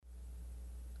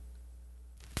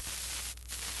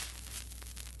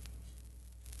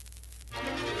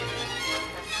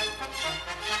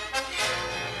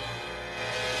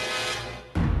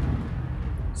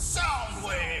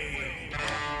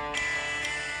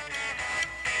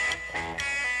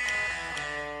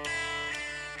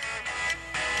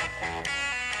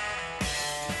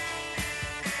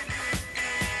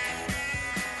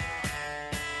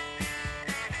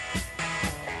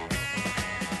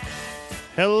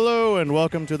Hello and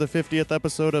welcome to the 50th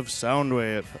episode of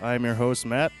Soundwave. I'm your host,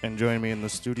 Matt, and joining me in the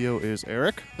studio is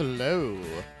Eric. Hello.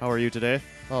 How are you today?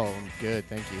 Oh, I'm good.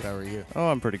 Thank you. How are you? Oh,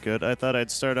 I'm pretty good. I thought I'd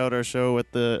start out our show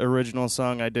with the original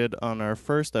song I did on our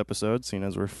first episode, seeing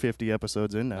as we're 50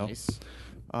 episodes in now. Nice.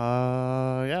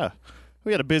 Yeah.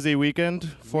 We had a busy weekend,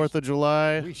 4th of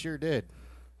July. We sure did.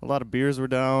 A lot of beers were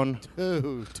down.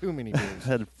 Too many beers.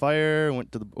 Had fire,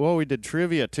 went to the... Oh, we did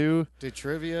trivia, too. Did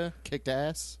trivia, kicked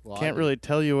ass. Well, Can't really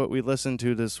tell you what we listened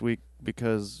to this week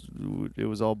because it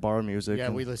was all bar music. Yeah,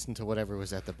 we listened to whatever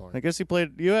was at the bar. I guess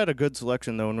you had a good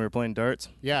selection, though, when we were playing darts.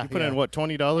 Yeah. You put in, what,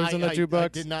 $20 in the jukebox? I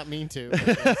did not mean to. But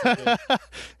yes, I did.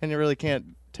 And you really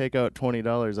can't take out $20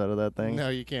 out of that thing. No,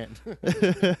 you can't.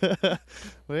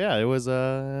 Well, yeah, it was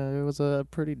a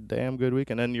pretty damn good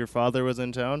weekend. And your father was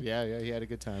in town? Yeah, he had a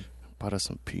good time. Bought us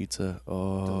some pizza.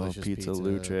 Oh, Delicious pizza pizza.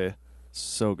 Luce.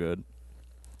 So good.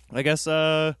 I guess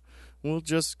we'll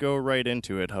just go right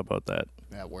into it. How about that?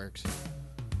 That works.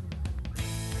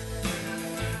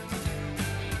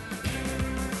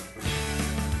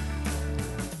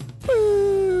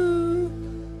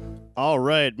 All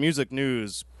right, music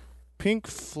news. Pink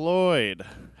Floyd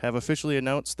have officially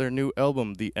announced their new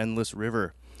album, The Endless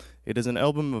River. It is an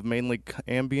album of mainly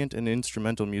ambient and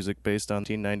instrumental music based on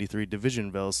 1993 Division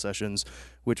Bell sessions,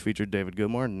 which featured David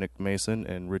Gilmour, Nick Mason,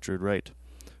 and Richard Wright.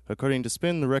 According to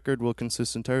Spin, the record will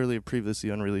consist entirely of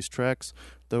previously unreleased tracks,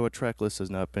 though a track list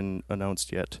has not been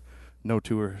announced yet. No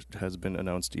tour has been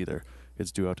announced either.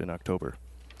 It's due out in October.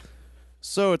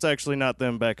 So it's actually not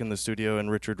them back in the studio,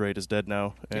 and Richard Wright is dead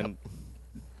now, and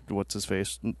what's his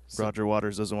face? Roger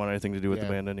Waters doesn't want anything to do with the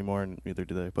band anymore, and neither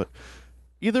do they. But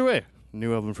either way,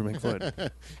 new album from Pink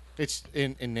Floyd. It's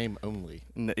in name only.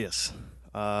 Yes.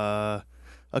 A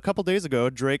couple days ago,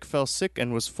 Drake fell sick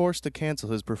and was forced to cancel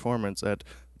his performance at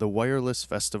the Wireless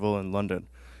Festival in London.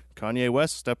 Kanye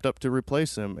West stepped up to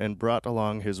replace him and brought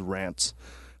along his rants.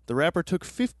 The rapper took a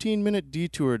 15-minute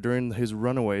detour during his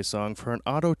Runaway song for an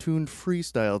auto-tuned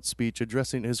freestyled speech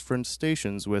addressing his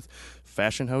frustrations with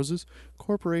fashion houses,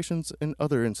 corporations, and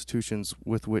other institutions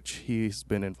with which he's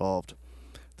been involved.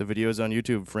 The video is on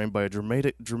YouTube, framed by a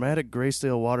dramatic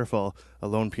grayscale waterfall, a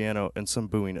lone piano, and some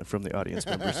booing from the audience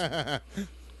members.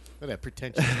 What a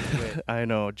pretentious twit. I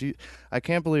know. Gee, I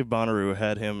can't believe Bonnaroo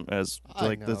had him as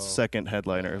the second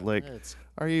headliner.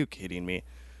 Are you kidding me?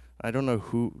 I don't know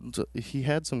who. He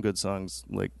had some good songs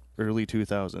like early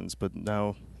 2000s, but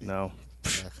now.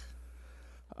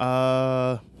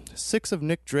 6 of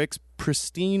Nick Drake's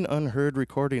pristine unheard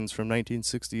recordings from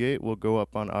 1968 will go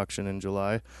up on auction in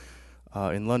July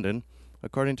in London.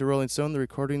 According to Rolling Stone, the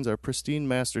recordings are pristine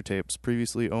master tapes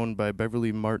previously owned by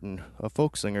Beverly Martin, a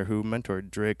folk singer who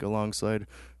mentored Drake alongside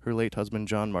her late husband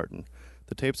John Martin.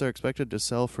 The tapes are expected to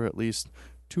sell for at least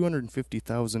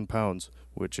 £250,000,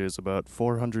 which is about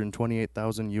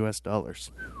 $428,000 US.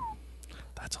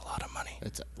 That's a lot of money.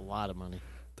 It's a lot of money.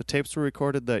 The tapes were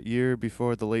recorded that year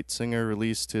before the late singer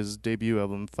released his debut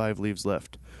album, 5 Leaves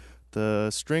Left. The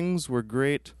strings were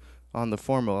great on the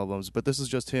formal albums, but this is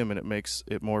just him, and it makes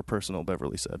it more personal,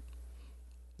 Beverly said.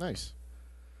 Nice.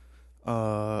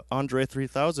 Andre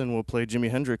 3000 will play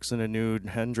Jimi Hendrix in a new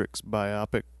Hendrix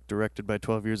biopic directed by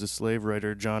 12 Years a Slave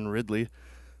writer John Ridley.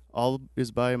 All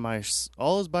is by My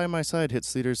Side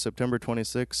hits theaters September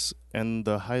 26, and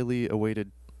the highly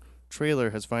awaited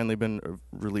trailer has finally been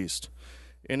released.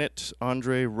 In it,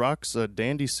 Andre rocks a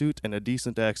dandy suit and a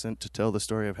decent accent to tell the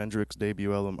story of Hendrix's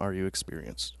debut album, Are You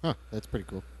Experienced? Huh, that's pretty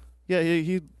cool. Yeah,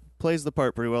 he plays the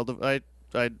part pretty well. I'd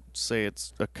say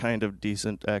it's a kind of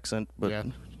decent accent, but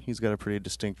he's got a pretty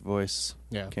distinct voice.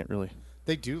 Yeah. Can't really.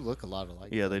 They do look a lot alike.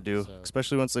 Yeah, they do. So.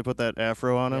 Especially once they put that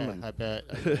afro on him. Yeah, I bet.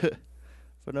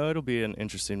 But no, it'll be an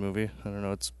interesting movie. I don't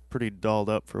know. It's pretty dolled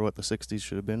up for what the 60s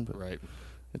should have been, but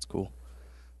it's cool.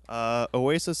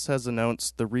 Oasis has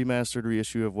announced the remastered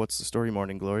reissue of What's the Story,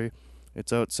 Morning Glory.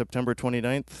 It's out September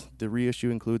 29th. The reissue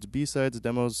includes B-sides,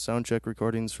 demos, soundcheck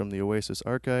recordings from the Oasis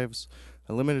archives.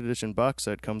 A limited edition box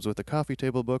set comes with a coffee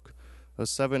table book, a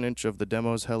 7-inch of the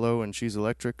demos Hello and She's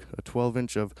Electric, a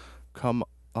 12-inch of Come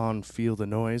On Feel the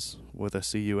Noise with a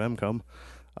C-U-M come,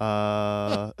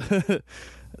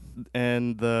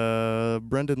 and the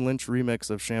Brendan Lynch remix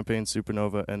of Champagne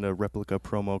Supernova and a replica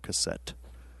promo cassette.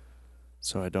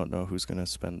 So I don't know who's going to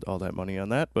spend all that money on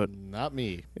that, but not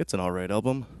me. It's an alright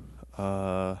album.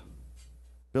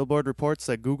 Billboard reports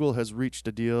that Google has reached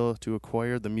a deal to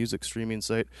acquire the music streaming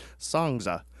site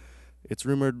Songza. It's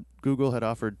rumored Google had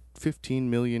offered $15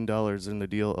 million in the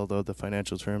deal, although the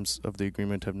financial terms of the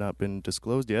agreement have not been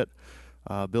disclosed yet.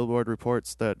 Billboard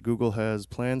reports that Google has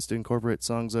plans to incorporate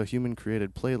Songza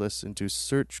human-created playlists into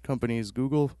search companies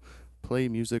Google Play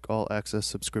Music All Access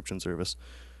subscription service.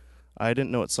 I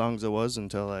didn't know what songs it was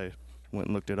until I went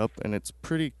and looked it up, and it's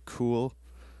pretty cool.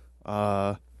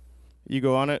 You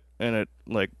go on it, and it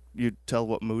you tell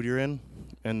what mood you're in,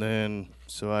 and then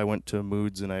so I went to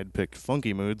moods, and I'd picked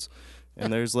funky moods,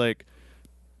 and there's I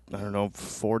don't know,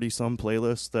 40 some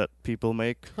playlists that people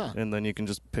make, and then you can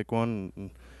just pick one.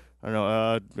 And, I don't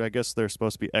know. I guess they're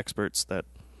supposed to be experts that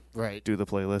do the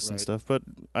playlist and stuff, but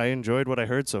I enjoyed what I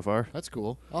heard so far. That's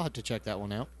cool. I'll have to check that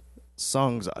one out.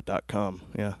 Songs.com,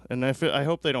 yeah. And I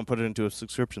hope they don't put it into a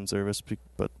subscription service,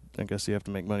 but I guess you have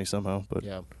to make money somehow. But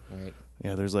yeah, right.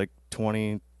 Yeah, there's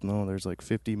 50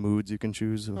 moods you can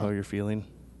choose of how you're feeling.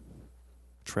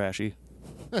 Trashy.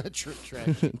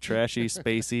 Trashy. Trashy,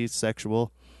 spacey,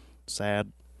 sexual,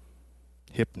 sad,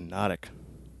 hypnotic.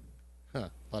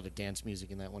 A lot of dance music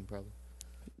in that one, probably.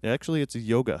 Actually, it's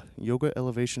yoga,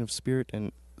 elevation of spirit,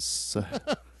 and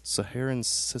Saharan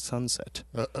sunset.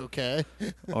 Okay.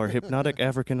 Or hypnotic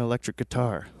African electric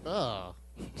guitar. Oh.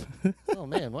 Oh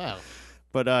man! Wow.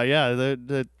 But yeah,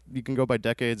 you can go by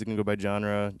decades, you can go by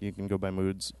genre, you can go by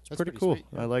moods. It's pretty cool. Sweet,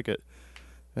 yeah. I like it.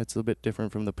 It's a bit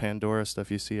different from the Pandora stuff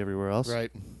you see everywhere else.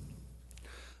 Right.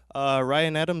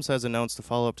 Ryan Adams has announced the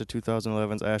follow-up to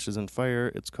 2011's Ashes and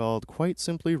Fire. It's called Quite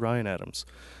Simply Ryan Adams.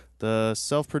 The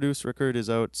self-produced record is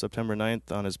out September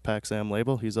 9th on his Paxam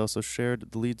label. He's also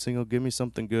shared the lead single Gimme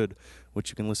Something Good, which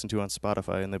you can listen to on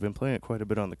Spotify, and they've been playing it quite a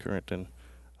bit on The Current, and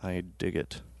I dig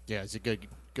it. Yeah, he's a good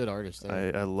artist.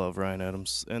 I love Ryan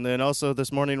Adams. And then also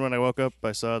this morning when I woke up,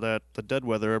 I saw that the Dead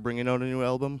Weather are bringing out a new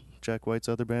album, Jack White's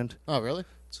other band. Oh, really?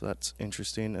 So that's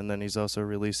interesting. And then he's also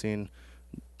releasing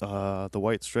the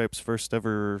White Stripes' first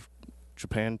ever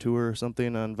Japan tour or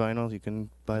something on vinyl. You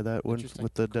can buy that one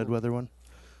with the Dead Weather one.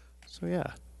 So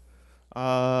yeah.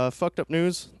 Fucked up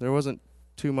news. There wasn't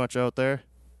too much out there.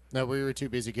 No, we were too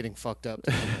busy getting fucked up.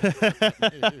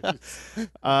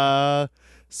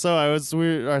 So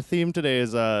our theme today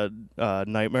is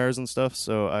nightmares and stuff.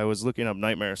 So I was looking up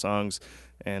nightmare songs,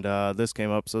 and this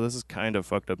came up. So this is kind of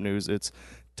fucked up news. It's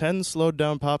 10 slowed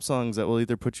down pop songs that will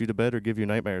either put you to bed or give you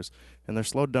nightmares, and they're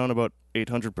slowed down about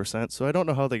 800%. So I don't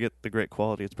know how they get the great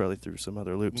quality. It's probably through some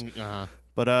other loops.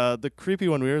 But the creepy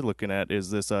one we were looking at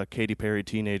is this Katy Perry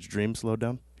Teenage Dream slowed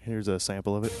down. Here's a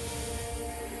sample of it.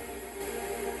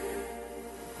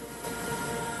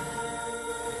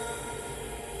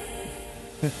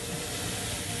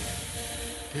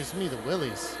 Gives me the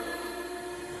willies.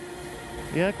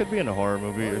 Yeah, it could be in a horror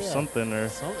movie or something. Or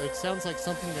it sounds like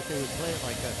something that they would play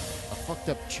at a fucked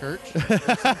up church or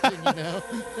something, you know?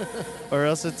 Or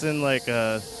else it's in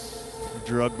a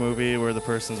drug movie where the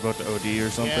person's about to OD or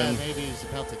something. Yeah, maybe he's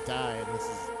about to die and this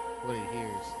is what he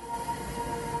hears.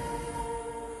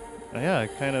 Yeah,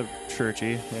 kind of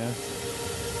churchy, yeah.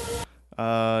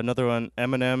 Another one,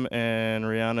 Eminem and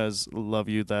Rihanna's Love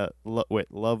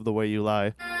the Way You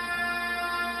Lie.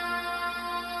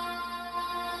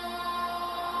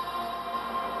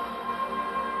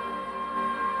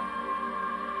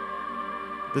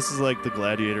 This is like the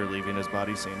gladiator leaving his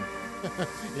body scene.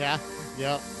 Yeah,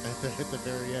 at the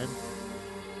very end.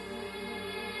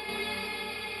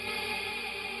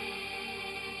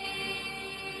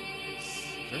 It's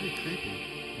very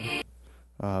creepy.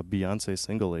 Beyonce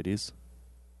Single Ladies.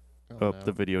 No.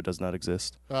 The video does not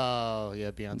exist. Oh,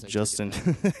 yeah, Beyonce. Justin.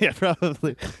 Yeah,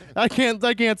 probably. I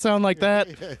can't sound like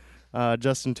that.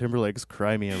 Justin Timberlake's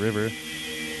Cry Me a River.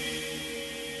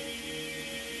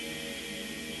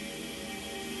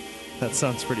 That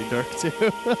sounds pretty dark, too.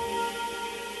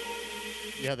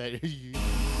 Yeah, that...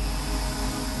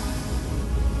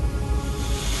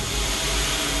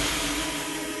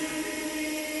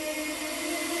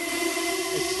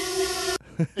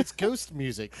 It's ghost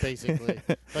music, basically.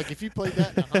 Like if you played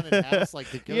that in a haunted house,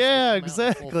 like the ghost. Yeah, would come out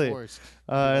in full exactly. force.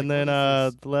 And then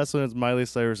the last one is Miley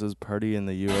Cyrus's Party in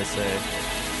the USA.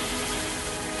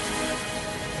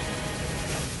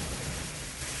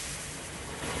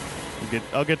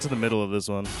 I'll get to the middle of this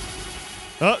one.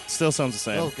 Oh, it still sounds the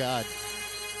same. Oh God.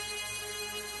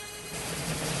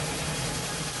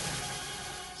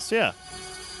 So yeah.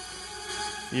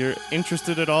 If you're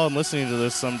interested at all in listening to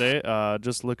this someday,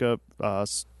 just look up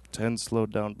 10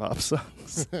 slowed down pop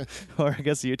songs. Or I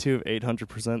guess YouTube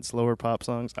 800% slower pop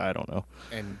songs. I don't know.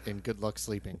 And good luck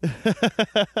sleeping.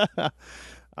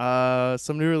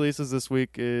 Some new releases this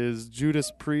week is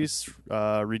Judas Priest,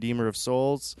 Redeemer of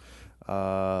Souls,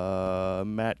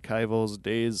 Matt Keivel's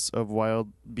Days of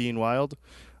Being Wild,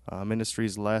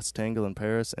 Ministry's Last Tangle in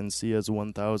Paris, and Sia's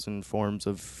 1000 Forms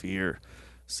of Fear.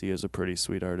 Sia's a pretty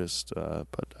sweet artist,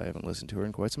 but I haven't listened to her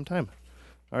in quite some time.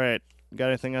 All right. Got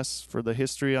anything else for the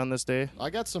history on this day? I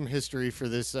got some history for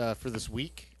this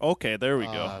week. Okay, there we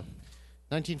go.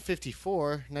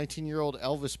 1954, 19-year-old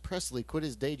Elvis Presley quit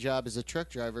his day job as a truck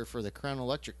driver for the Crown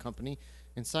Electric Company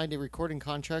and signed a recording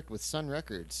contract with Sun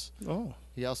Records. Oh.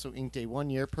 He also inked a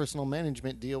one-year personal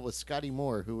management deal with Scotty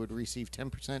Moore, who would receive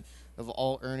 10% of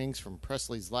all earnings from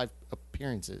Presley's live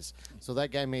appearances. So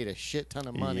that guy made a shit ton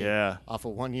of money off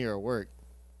of 1 year of work.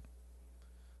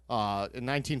 In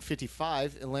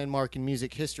 1955, a landmark in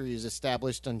music history is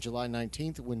established on July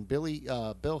 19th when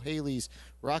Bill Haley's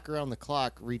Rock Around the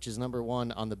Clock reaches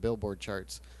 #1 on the Billboard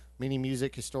charts. Many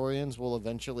music historians will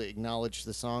eventually acknowledge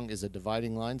the song as a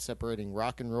dividing line separating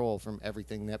rock and roll from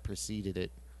everything that preceded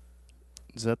it.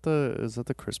 Is that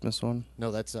the Christmas one?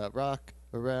 No, that's Rock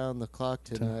Around the Clock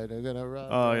Tonight. I'm gonna rock.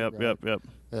 Oh, rock, yep.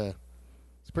 Yeah.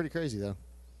 It's pretty crazy, though.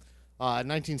 In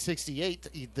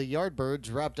 1968, the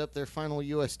Yardbirds wrapped up their final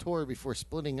U.S. tour before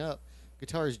splitting up.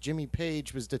 Guitarist Jimmy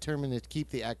Page was determined to keep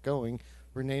the act going,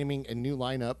 renaming a new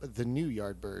lineup the New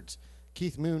Yardbirds.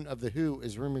 Keith Moon of The Who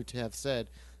is rumored to have said,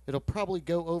 "It'll probably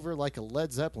go over like a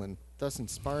Led Zeppelin," thus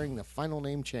inspiring the final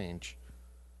name change.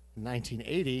 In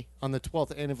 1980, on the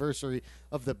 12th anniversary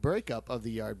of the breakup of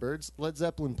the Yardbirds, Led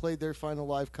Zeppelin played their final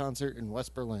live concert in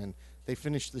West Berlin. They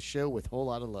finished the show with Whole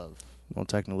Lotta Love. Well,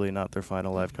 technically not their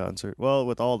final live concert. Well,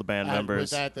 with all the band members. Was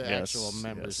that the actual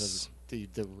members of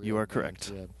the real You are band,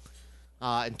 correct.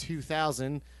 Yeah. In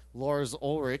 2000, Lars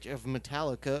Ulrich of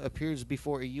Metallica appears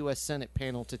before a U.S. Senate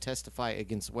panel to testify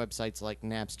against websites like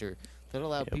Napster that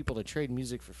allowed people to trade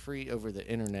music for free over the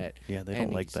internet. Yeah, they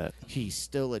don't like that. He's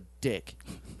still a dick.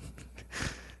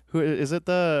 Who is it?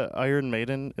 The Iron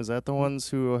Maiden? Is that the ones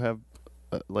who have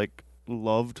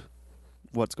loved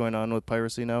what's going on with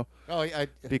piracy now? Oh,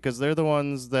 because they're the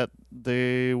ones that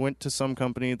they went to some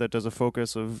company that does a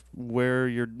focus of where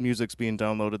your music's being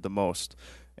downloaded the most,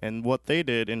 and what they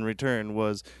did in return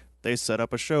was they set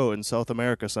up a show in South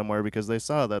America somewhere because they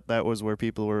saw that was where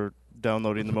people were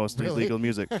downloading the most Really? illegal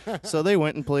music. So they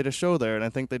went and played a show there, and I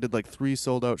think they did 3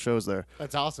 sold-out shows there.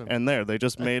 That's awesome. And they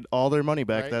just made all their money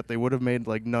back Right. that they would have made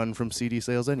none from CD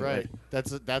sales anyway.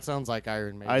 Right. That sounds like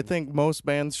Iron Maiden. I think most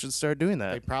bands should start doing they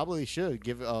that. probably should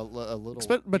give a little.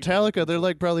 Metallica,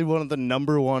 they're probably one of the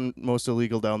 #1 most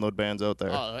illegal download bands out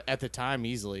there. At the time,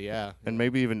 easily, yeah. And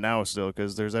maybe even now still,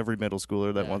 because there's every middle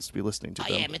schooler that Yeah. wants to be listening to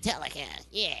Oh, them. yeah, Metallica.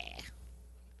 Yeah.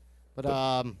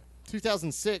 But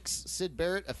 2006, Syd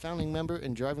Barrett, a founding member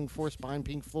and driving force behind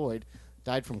Pink Floyd,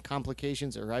 died from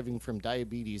complications arising from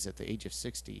diabetes at the age of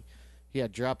 60. He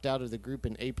had dropped out of the group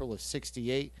in April of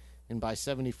 68, and by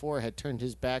 74 had turned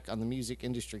his back on the music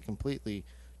industry completely,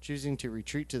 choosing to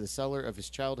retreat to the cellar of his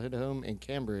childhood home in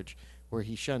Cambridge, where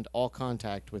he shunned all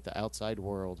contact with the outside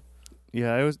world.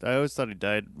 Yeah, I always thought he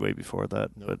died way before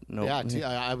that, but no. Yeah,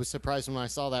 I was surprised when I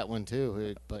saw that one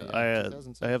too. But yeah, I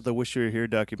 2006. have the Wish You Were Here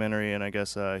documentary, and I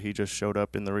guess he just showed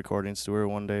up in the recording store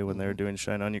one day when they were doing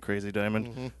Shine On You Crazy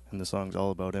Diamond, and the song's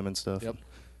all about him and stuff. Yep.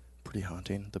 Pretty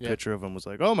haunting. The Yep. picture of him was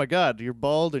like, oh my God, you're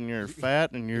bald and you're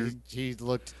fat and you're... He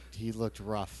looked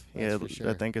rough. That's Yeah, for sure.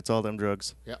 I think it's all them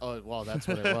drugs. Yeah. Oh, well, that's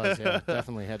what it was. Yeah,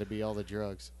 definitely had to be all the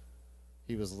drugs.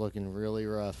 He was looking really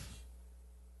rough.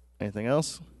 Anything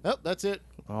else? Oh, that's it.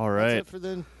 All right. That's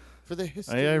it for the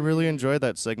history. I really enjoyed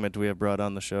that segment we have brought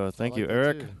on the show. Thank you, like that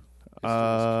Eric. too. History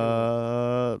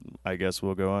was I guess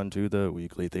we'll go on to the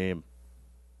weekly theme.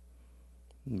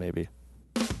 Maybe.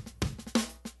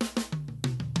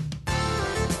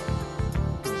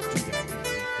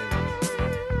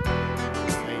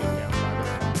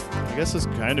 I guess this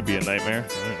kind of be a nightmare.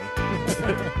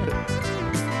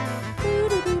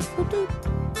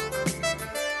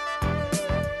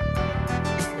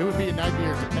 It would be a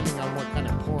nightmare depending on what kind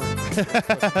of porn.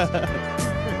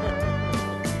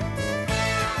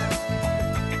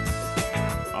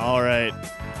 All right.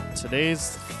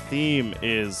 Today's theme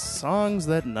is songs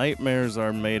that nightmares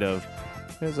are made of.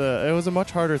 It was a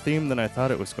much harder theme than I thought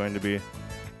it was going to be.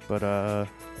 But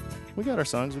we got our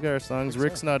songs.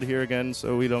 Rick's not here again,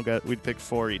 so we'd pick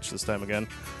 4 each this time again.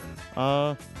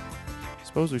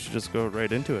 Suppose we should just go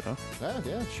right into it, huh?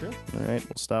 Yeah, sure. All right,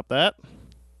 we'll stop that.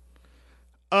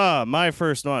 My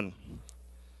first one.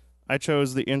 I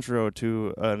chose the intro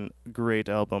to a great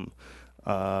album,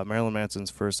 Marilyn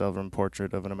Manson's first album,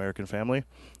 Portrait of an American Family.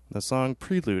 The song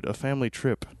Prelude, A Family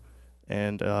Trip.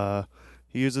 And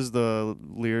he uses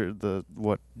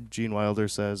what Gene Wilder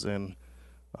says in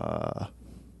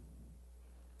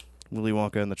Willy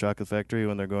Wonka and the Chocolate Factory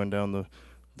when they're going down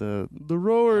the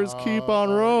rowers keep on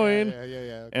rowing. Yeah.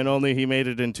 Okay. And only he made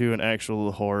it into an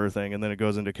actual horror thing, and then it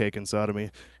goes into Cake and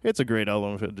Sodomy. It's a great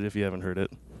album if you haven't heard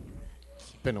it.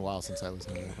 It's been a while since I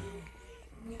listened to that.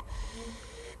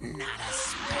 Not a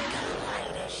speck of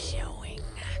light is showing.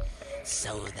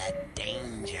 So the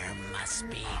danger must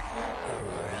be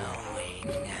growing.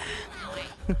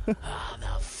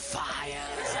 The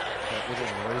fires That little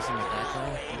noise in the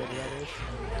background, whatever that is.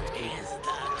 is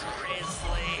the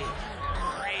grizzly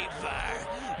reaper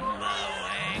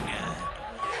mowing.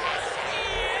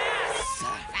 Yes!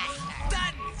 The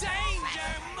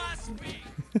danger must be...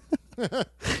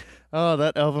 Oh,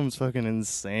 that album's fucking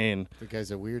insane. The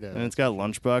guy's a weirdo. And it's got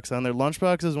Lunchbox on there.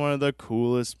 Lunchbox is one of the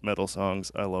coolest metal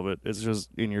songs. I love it. It's just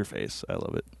in your face. I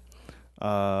love it.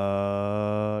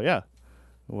 Yeah.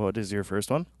 What is your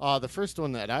first one? The first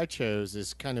one that I chose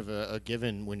is kind of a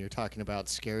given when you're talking about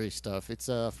scary stuff. It's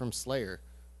from Slayer,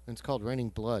 and it's called Raining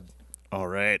Blood. All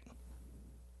right.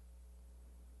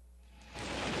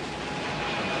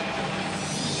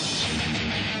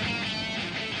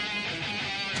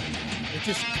 It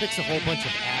just kicks a whole bunch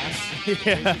of ass.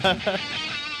 Yeah.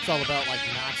 It's all about like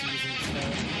Nazis and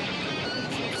stuff.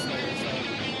 Slayer stuff.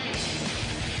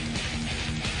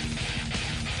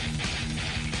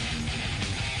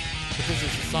 Because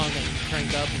it's a song that you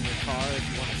crank up in your car if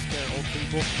you want to scare old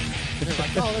people. And they're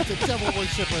like, oh, that's a devil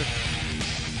worshiper.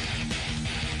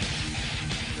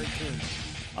 Great tune.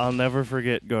 I'll never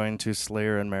forget going to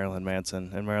Slayer and Marilyn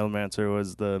Manson. And Marilyn Manson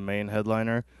was the main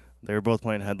headliner. They were both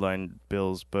playing headline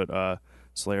bills, but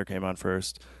Slayer came on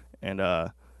first. And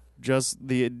just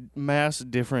the mass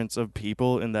difference of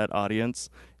people in that audience.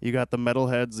 You got the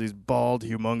metalheads, these bald,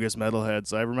 humongous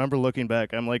metalheads. I remember looking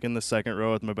back. I'm like in the second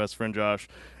row with my best friend Josh.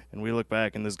 And we look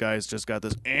back, and this guy's just got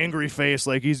this angry face,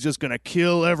 like he's just gonna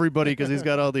kill everybody because he's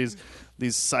got all these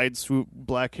side swoop,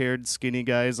 black-haired, skinny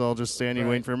guys all just standing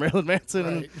waiting for Marilyn Manson.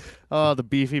 Right. And oh, the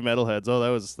beefy metalheads. Oh, that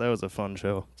was a fun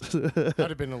show. I'd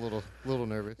have been a little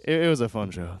nervous. It was a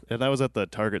fun show, and that was at the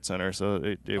Target Center, so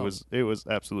it was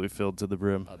absolutely filled to the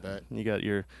brim. I bet. You got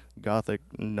your gothic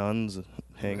nuns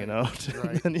hanging out.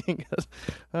 Right. And you got,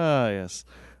 yes.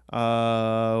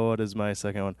 What is my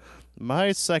second one?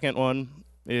 My second one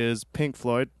is Pink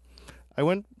Floyd. I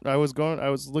was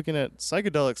looking at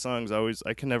psychedelic songs.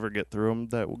 I can never get through them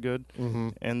that good. Mm-hmm.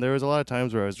 And there was a lot of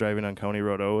times where I was driving on County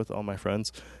Road O with all my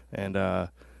friends, and I'd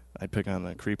pick on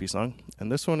a creepy song.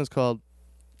 And this one is called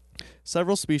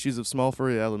 "Several Species of Small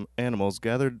Furry Animals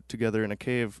Gathered Together in a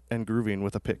Cave and Grooving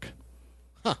with a Pick."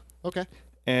 Huh. Okay.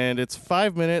 And it's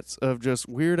 5 minutes of just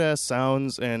weird ass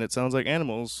sounds, and it sounds like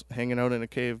animals hanging out in a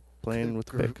cave playing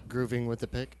with a pick. Grooving with the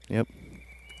pick. Yep.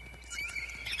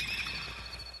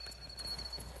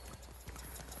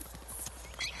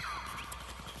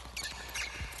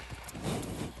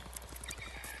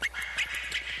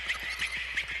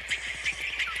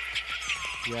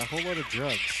 Yeah, a whole lot of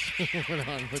drugs went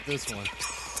on with this one.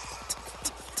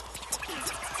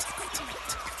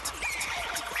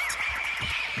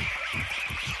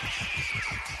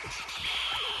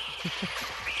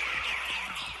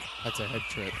 That's a head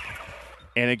trip.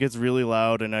 And it gets really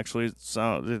loud and actually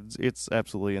it's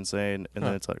absolutely insane. And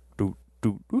then it's like doot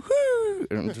doot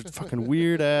woohoo, and it's just fucking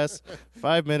weird ass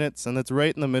 5 minutes, and that's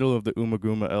right in the middle of the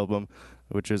Umaguma album,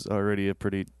 which is already a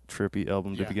pretty trippy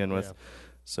album to begin with. Yeah.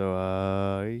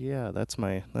 So yeah, that's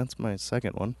my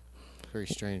second one. Very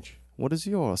strange. What is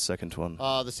your second one?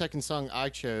 The second song I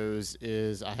chose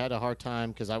is I had a hard time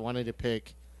because I wanted to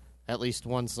pick at least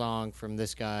one song from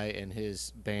this guy and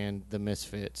his band, The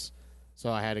Misfits.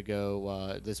 So I had to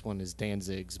go, this one is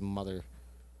Danzig's Mother.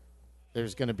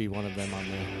 There's going to be one of them on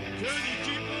there.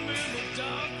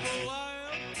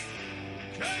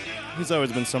 He's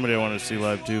always been somebody I wanted to see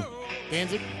live too.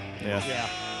 Danzig? Yeah. Yeah.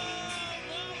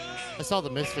 I saw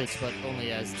The Misfits, but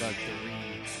only as like the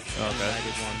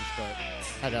reunited ones, but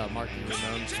had Marky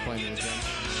Ramones playing with them.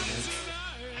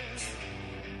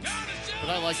 But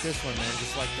I like this one, man.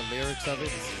 Just like the lyrics of it.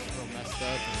 It's real messed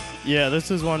up. Yeah, this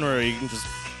is one where you can just...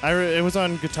 it was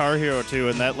on Guitar Hero too,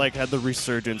 and that like had the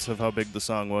resurgence of how big the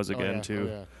song was again too.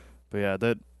 Oh, yeah. But yeah,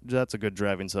 that's a good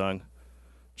driving song.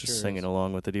 Just Sure singing is.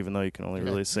 along with it, even though you can only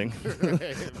really sing.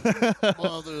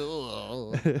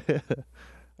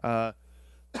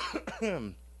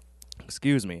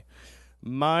 Excuse me.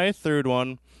 My third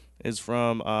one is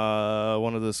from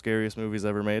one of the scariest movies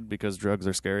ever made because drugs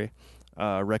are scary.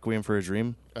 Requiem for a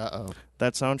Dream. Uh-oh.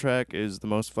 That soundtrack is the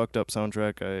most fucked up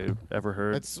soundtrack I've ever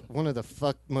heard. That's one of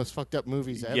the most fucked up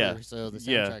movies ever, Yeah. so the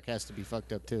Yeah. soundtrack has to be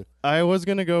fucked up too. I was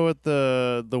gonna go with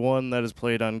the one that is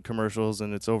played on commercials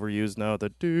and it's overused now. The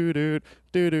doo doo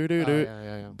doo doo doo doo.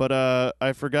 Yeah. But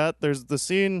I forgot. There's the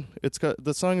scene.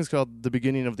 The song is called "The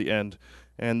Beginning of the End,"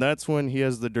 and that's when he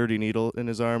has the dirty needle in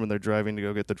his arm and they're driving to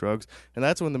go get the drugs. And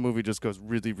that's when the movie just goes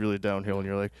really, really downhill. And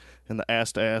you're like, and the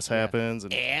ass to ass happens.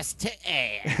 And Ass to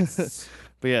ass.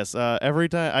 But yes, every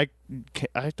time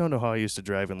I don't know how I used to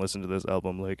drive and listen to this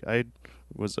album. Like I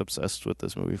was obsessed with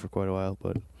this movie for quite a while,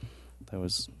 but that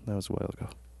was a while ago.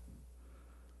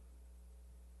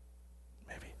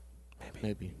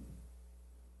 Maybe.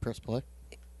 Press play.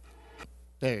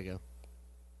 There you go.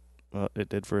 Well, it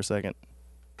did for a second.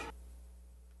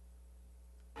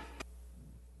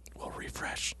 We'll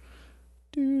refresh.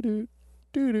 Doo-doo,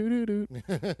 doo-doo-doo-doo,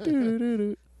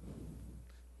 doo-doo-doo-doo.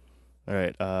 All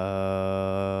right.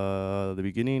 The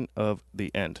beginning of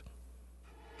the end.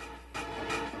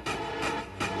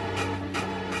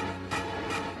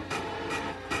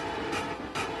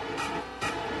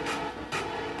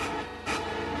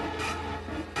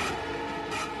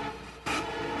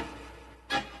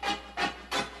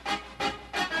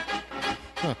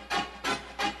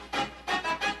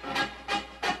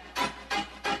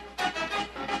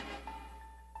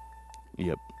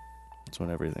 Yep. That's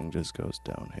when everything just goes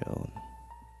downhill.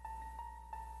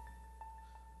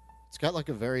 It's got like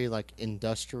a very like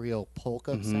industrial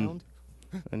polka sound.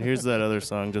 And here's that other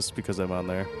song just because I'm on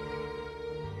there.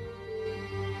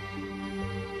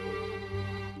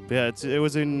 But yeah, it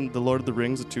was in the Lord of the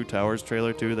Rings, the Two Towers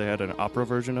trailer too. They had an opera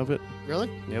version of it. Really?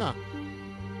 Yep. Huh.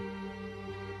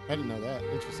 I didn't know that.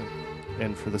 Interesting.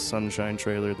 And for the Sunshine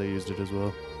trailer, they used it as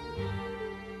well.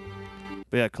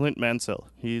 But yeah, Clint Mansell.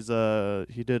 He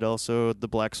did also the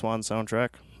Black Swan soundtrack,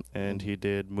 and he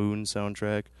did Moon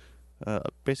soundtrack.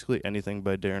 Basically anything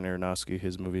by Darren Aronofsky,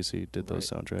 his movies, he did those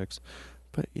soundtracks.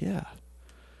 But yeah,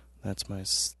 that's my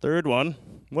third one.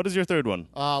 What is your third one?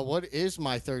 What is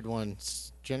my third one?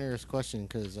 Generous question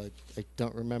because I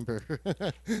don't remember.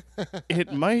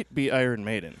 It might be Iron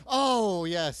Maiden. Oh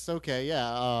yes, okay,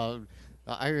 yeah.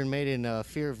 Iron Maiden,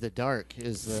 Fear of the Dark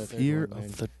is the third Fear one,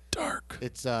 of the Dark.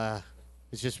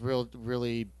 It's just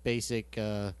really basic.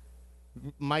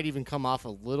 Might even come off a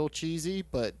little cheesy,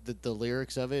 but the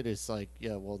lyrics of it is like,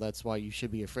 yeah, well, that's why you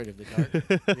should be afraid of the dark.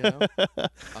 You know?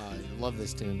 I love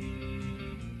this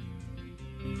tune.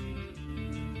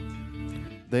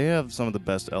 They have some of the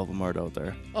best album art out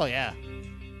there. Oh yeah,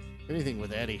 anything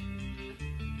with Eddie.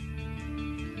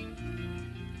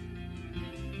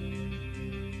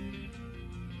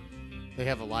 They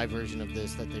have a live version of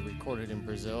this that they recorded in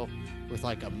Brazil with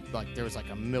there was like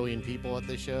 1 million people at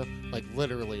this show, like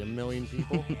literally 1 million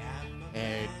people,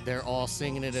 and they're all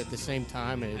singing it at the same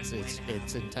time. And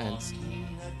it's intense.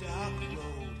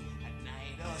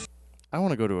 I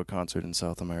want to go to a concert in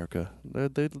South America.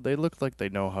 They look like they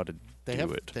know how to do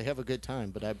it. They have a good time,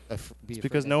 but It's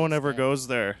because no one ever goes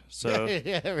there. So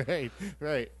yeah,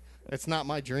 right. It's not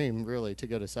my dream really to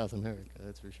go to South America.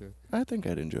 That's for sure. I think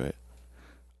I'd enjoy it.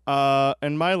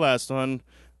 And my last one,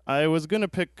 I was going to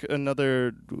pick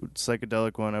another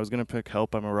psychedelic one. I was going to pick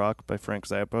Help, I'm a Rock by Frank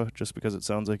Zappa, just because it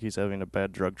sounds like he's having a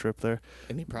bad drug trip there.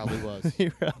 And he probably was. He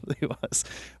probably was.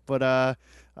 But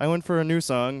I went for a new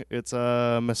song. It's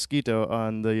Mosquito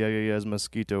on the Yeah Yeah Yeah's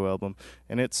Mosquito album.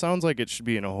 And it sounds like it should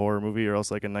be in a horror movie or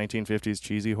else like a 1950s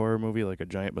cheesy horror movie, like a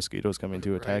giant mosquito's coming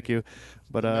to attack you.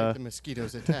 But the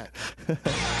mosquitoes attack.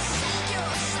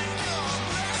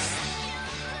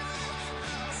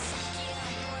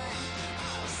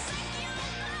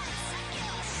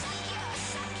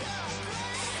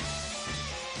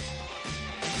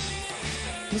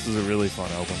 This is a really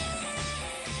fun album.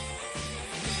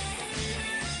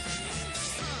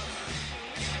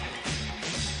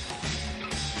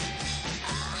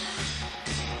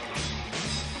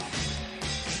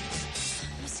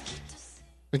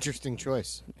 Interesting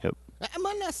choice. Yep. I'm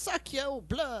gonna suck your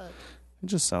blood. It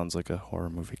just sounds like a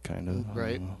horror movie, kind of.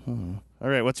 Right. All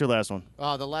right, what's your last one?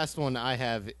 The last one I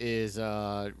have is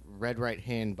Red Right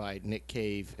Hand by Nick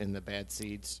Cave and the Bad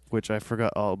Seeds. Which I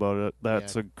forgot all about it.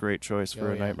 That's Yeah. a great choice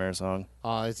for a Nightmare song.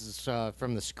 This is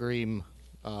from the Scream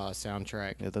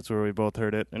soundtrack. Yeah, that's where we both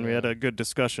heard it. And we had a good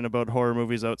discussion about horror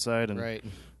movies outside. And Right.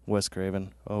 Wes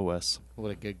Craven. Oh, Wes. What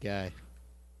a good guy.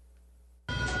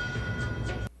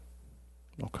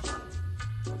 Oh, come on.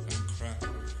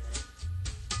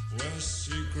 Where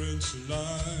secrets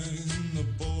lie in the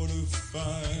border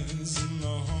fires and the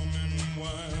humming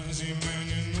wires. Yeah, man,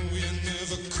 you know you're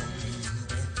never coming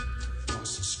back.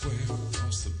 Past the square,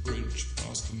 past the bridge,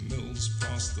 past the mills,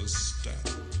 past the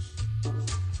stacks.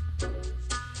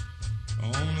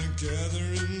 On a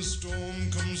gathering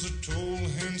storm comes a tall,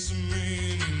 handsome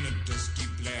man in a dusty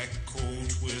black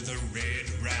coat with a red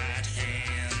right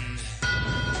hand.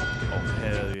 Oh,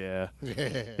 hell yeah.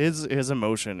 His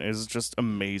emotion is just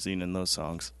amazing in those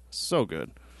songs. So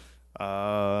good.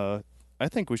 I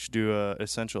think we should do a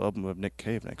essential album of Nick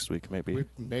Cave next week, maybe.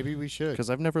 Maybe we should. Because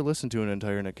I've never listened to an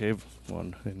entire Nick Cave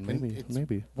one. And It's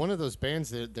maybe. one of those bands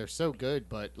that they're so good,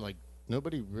 but like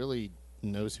nobody really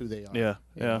knows who they are. Yeah,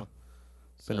 you yeah. know?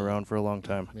 Been So, around for a long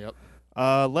time. Yep.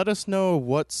 Let us know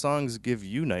what songs give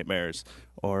you nightmares,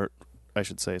 or I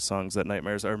should say songs that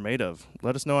nightmares are made of.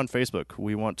 Let us know on Facebook.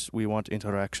 We want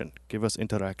interaction. Give us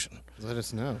interaction. Let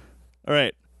us know. All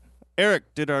right.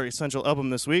 Eric did our Essential album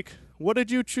this week. What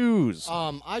did you choose?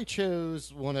 I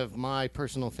chose one of my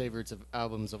personal favorites of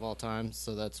albums of all time,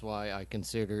 so that's why I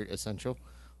consider it essential.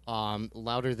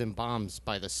 Louder Than Bombs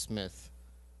by The Smith.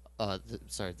 The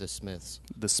Smiths.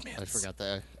 The Smiths. I forgot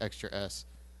the extra S.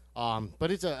 But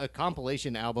it's a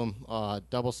compilation album,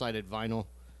 double-sided vinyl.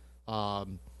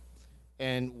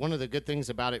 And one of the good things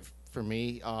about it for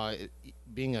me,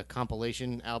 being a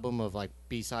compilation album of like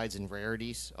B-sides and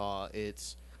rarities,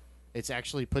 it's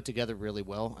actually put together really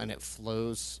well, and it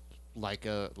flows like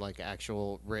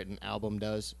actual written album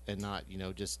does, and not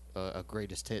just a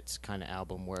greatest hits kind of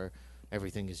album where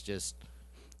everything is just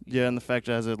Yeah, and the fact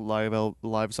it has a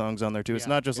live songs on there too. It's Yeah,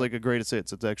 not just yeah. like a greatest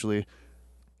hits. It's actually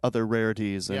other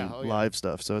rarities and Yeah, oh, yeah. live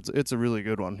stuff. So it's a really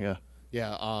good one. Yeah.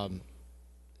 yeah.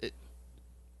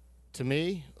 To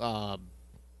me,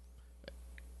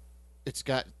 it's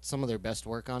got some of their best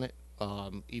work on it.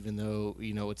 Even though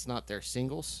it's not their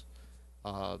singles,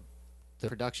 the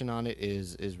production on it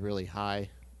is really high.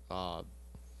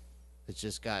 It's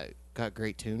just got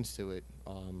great tunes to it.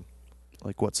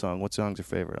 Like what song? What song's your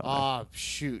favorite on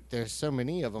Shoot, there's so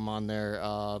many of them on there.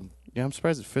 there? Yeah, I'm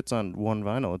surprised it fits on one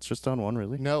vinyl. It's just on one,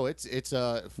 really. No, it's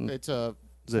a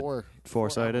Is it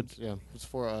four-sided. albums? Yeah, it's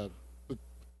four.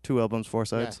 2 albums, 4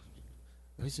 sides.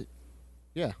 Is it?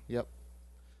 Yeah. Yep.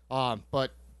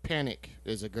 But Panic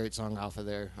is a great song off of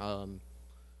there.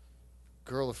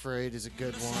 Girl Afraid is a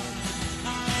good one.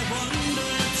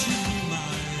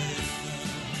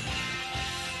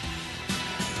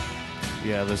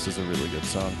 Yeah, this is a really good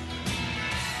song.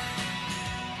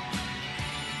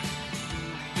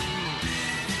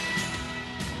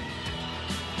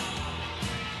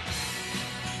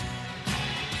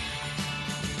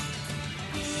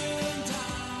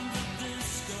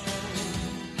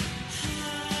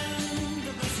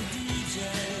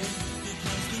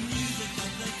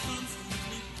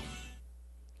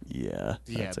 Yeah,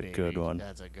 that's a good one.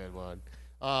 That's a good one.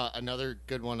 Another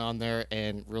good one on there,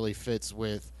 and really fits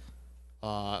with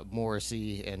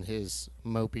Morrissey and his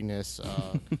mopiness.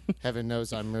 Heaven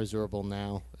Knows I'm Miserable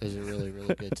Now is really,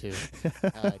 really good too.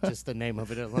 Just the name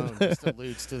of it alone just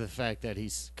alludes to the fact that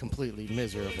he's completely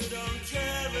miserable.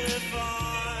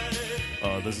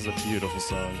 Oh, this is a beautiful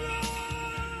song.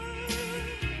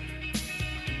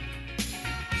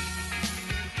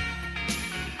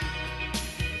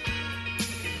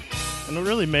 And what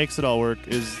really makes it all work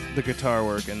is the guitar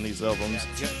work in these albums.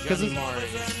 Johnny Marr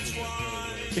is really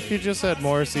good. If you just had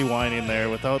Morrissey whining there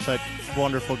without that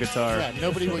wonderful guitar, Yeah,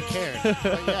 nobody would care.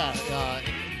 But yeah,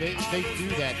 they do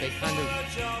that.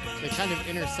 They kind of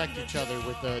intersect each other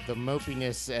with the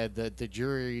mopiness and the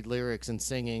jury lyrics and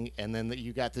singing, and then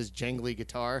you got this jangly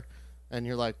guitar, and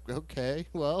you're like, okay,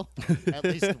 well, at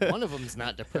least one of them's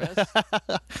not depressed.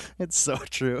 it's so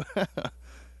true.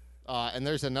 And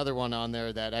there's another one on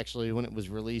there that actually, when it was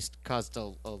released, caused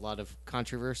a lot of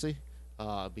controversy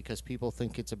because people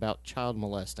think it's about child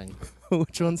molesting.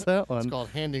 Which one's that one? It's called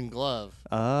Hand in Glove.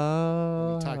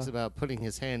 Oh. He talks about putting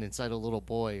his hand inside a little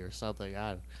boy or something.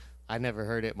 I never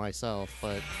heard it myself,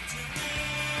 but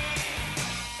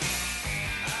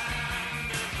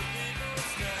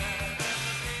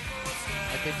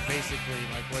I think basically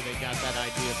like where they got that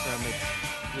idea from, it's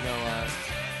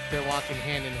they're walking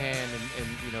hand in hand,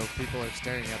 and people are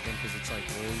staring at them because it's like,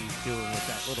 what are you doing with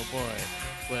that little boy?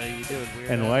 What are you doing, weirdo?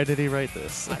 And why did he write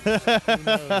this? Who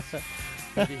knows?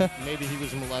 Maybe he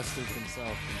was molested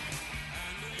himself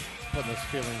and putting those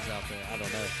feelings out there. I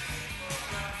don't know.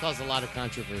 Caused a lot of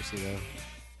controversy, though.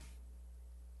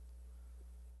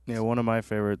 Yeah, one of my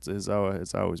favorites is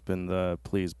it's always been the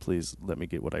 "Please, Please Let Me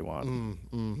Get What I Want."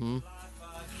 Mm-hmm.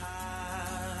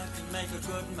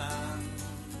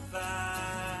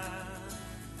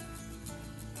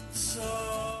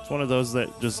 It's one of those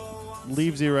that just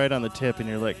leaves you right on the tip, and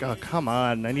you're like, "Oh, come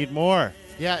on, I need more."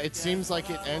 Yeah, it seems like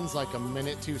it ends like a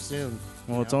minute too soon.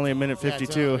 Well, it's only a minute Yeah,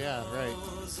 52. yeah, right.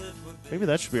 Maybe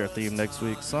that should be our theme next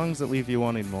week: songs that leave you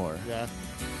wanting more. Yeah.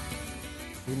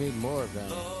 We need more of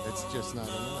that. It's just not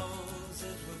enough.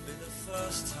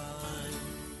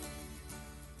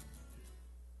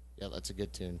 Yeah, that's a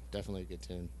good tune. Definitely a good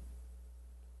tune.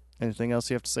 Anything else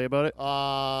you have to say about it?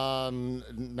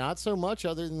 Not so much,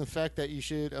 other than the fact that you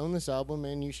should own this album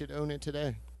and you should own it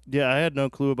today. Yeah, I had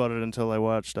no clue about it until I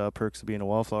watched Perks of Being a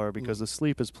Wallflower because The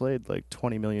Sleep is played like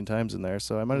 20 million times in there,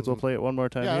 so I might as well play it one more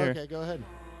time Yeah, here. okay, go ahead.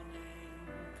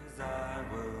 'Cause I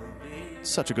will be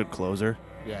Such a good closer.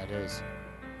 Yeah, it is.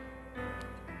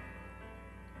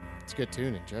 It's a good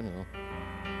tune in general.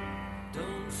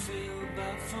 Don't feel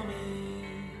bad for me.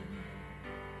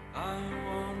 I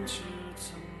want you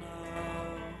to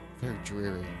know. Very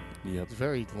dreary. Yep. It's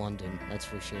very London, that's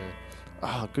for sure.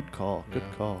 Ah, good call. Good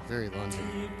Yeah, call. Very London.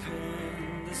 Deep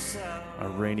in the cell A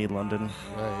rainy London.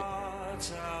 Right.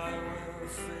 heart, I will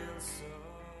feel so.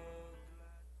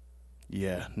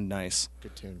 Yeah, nice.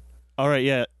 Good tune. All right,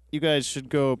 yeah. You guys should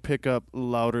go pick up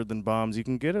Louder Than Bombs. You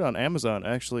can get it on Amazon,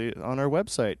 actually, on our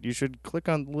website. You should click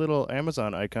on the little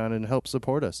Amazon icon and help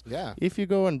support us. Yeah. If you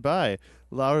go and buy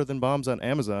Louder Than Bombs on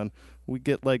Amazon, we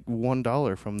get like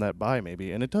 $1 from that buy,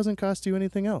 maybe, and it doesn't cost you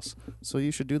anything else. So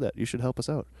you should do that. You should help us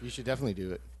out. You should definitely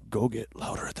do it. Go get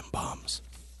Louder Than Bombs.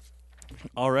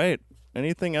 All right.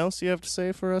 Anything else you have to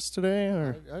say for us today,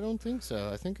 or I don't think so.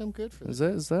 I think I'm good for is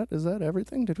this. that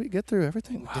everything? Did we get through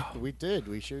everything? Wow. We did.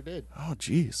 We sure did. Oh,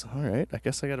 jeez. All right. I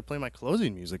guess I got to play my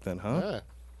closing music then, huh? Yeah.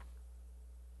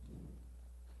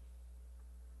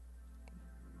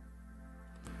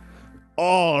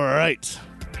 All right.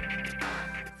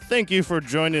 Thank you for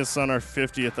joining us on our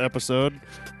 50th episode.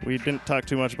 We didn't talk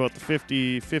too much about the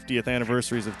 50th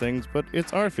anniversaries of things, but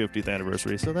it's our 50th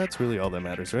anniversary, so that's really all that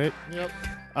matters, right? Yep.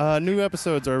 New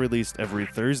episodes are released every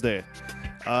Thursday.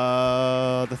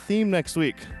 The theme next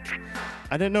week.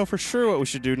 I didn't know for sure what we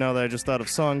should do now that I just thought of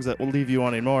songs that will leave you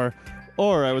wanting more,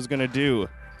 or I was going to do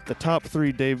the top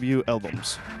 3 debut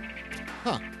albums.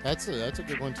 Huh. That's a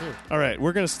good one too. All right,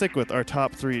 we're going to stick with our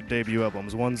top 3 debut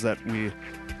albums, ones that we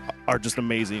are just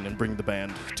amazing and bring the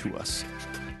band to us.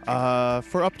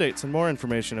 For updates and more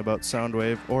information about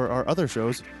Soundwave or our other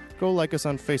shows, go like us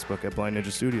on Facebook at Blind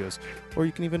Ninja Studios, or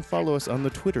you can even follow us on the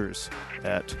Twitters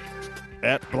at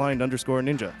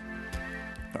blind_ninja.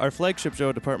 Our flagship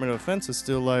show, Department of Offense, is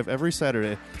still live every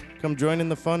Saturday. Come join in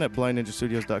the fun at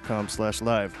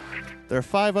blindninjastudios.com/live. There are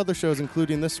 5 other shows,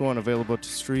 including this one, available to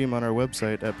stream on our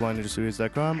website at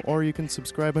blindninjastudios.com, or you can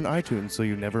subscribe on iTunes so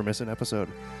you never miss an episode.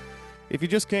 If you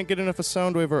just can't get enough of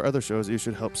Soundwave or other shows, you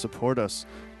should help support us,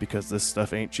 because this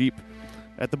stuff ain't cheap.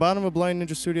 At the bottom of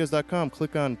blindninjastudios.com,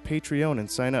 click on Patreon and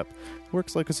sign up. It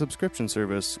works like a subscription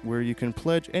service where you can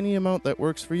pledge any amount that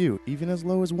works for you, even as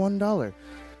low as $1.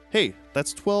 Hey,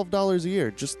 that's $12 a year.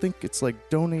 Just think it's like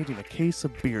donating a case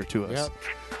of beer to us. Yep.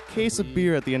 Case of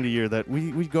beer at the end of the year that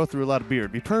we go through a lot of beer.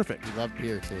 It'd be perfect. We love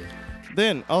beer too.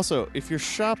 Then, also, if you're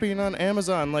shopping on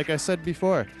Amazon, like I said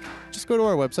before, just go to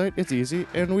our website. It's easy.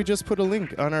 And we just put a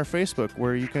link on our Facebook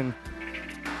where you can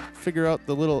figure out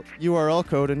the little URL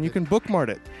code and you can bookmark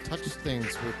it. Touch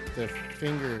things with the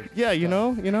finger. Yeah, you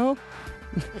know?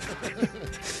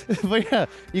 But yeah,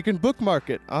 you can bookmark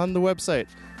it on the website.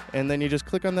 And then you just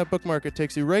click on that bookmark. It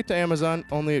takes you right to Amazon,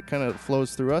 only it kind of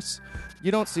flows through us. You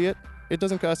don't see it. It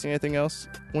doesn't cost you anything else.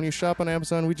 When you shop on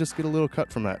Amazon, we just get a little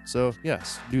cut from that. So,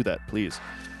 yes, do that, please.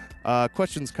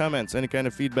 Questions, comments, any kind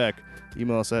of feedback,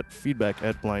 email us at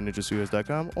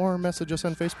feedback@blindninjastudios.com or message us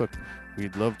on Facebook.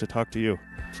 We'd love to talk to you.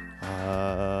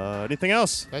 Anything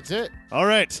else? That's it. All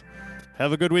right.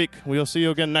 Have a good week. We'll see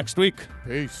you again next week.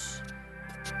 Peace.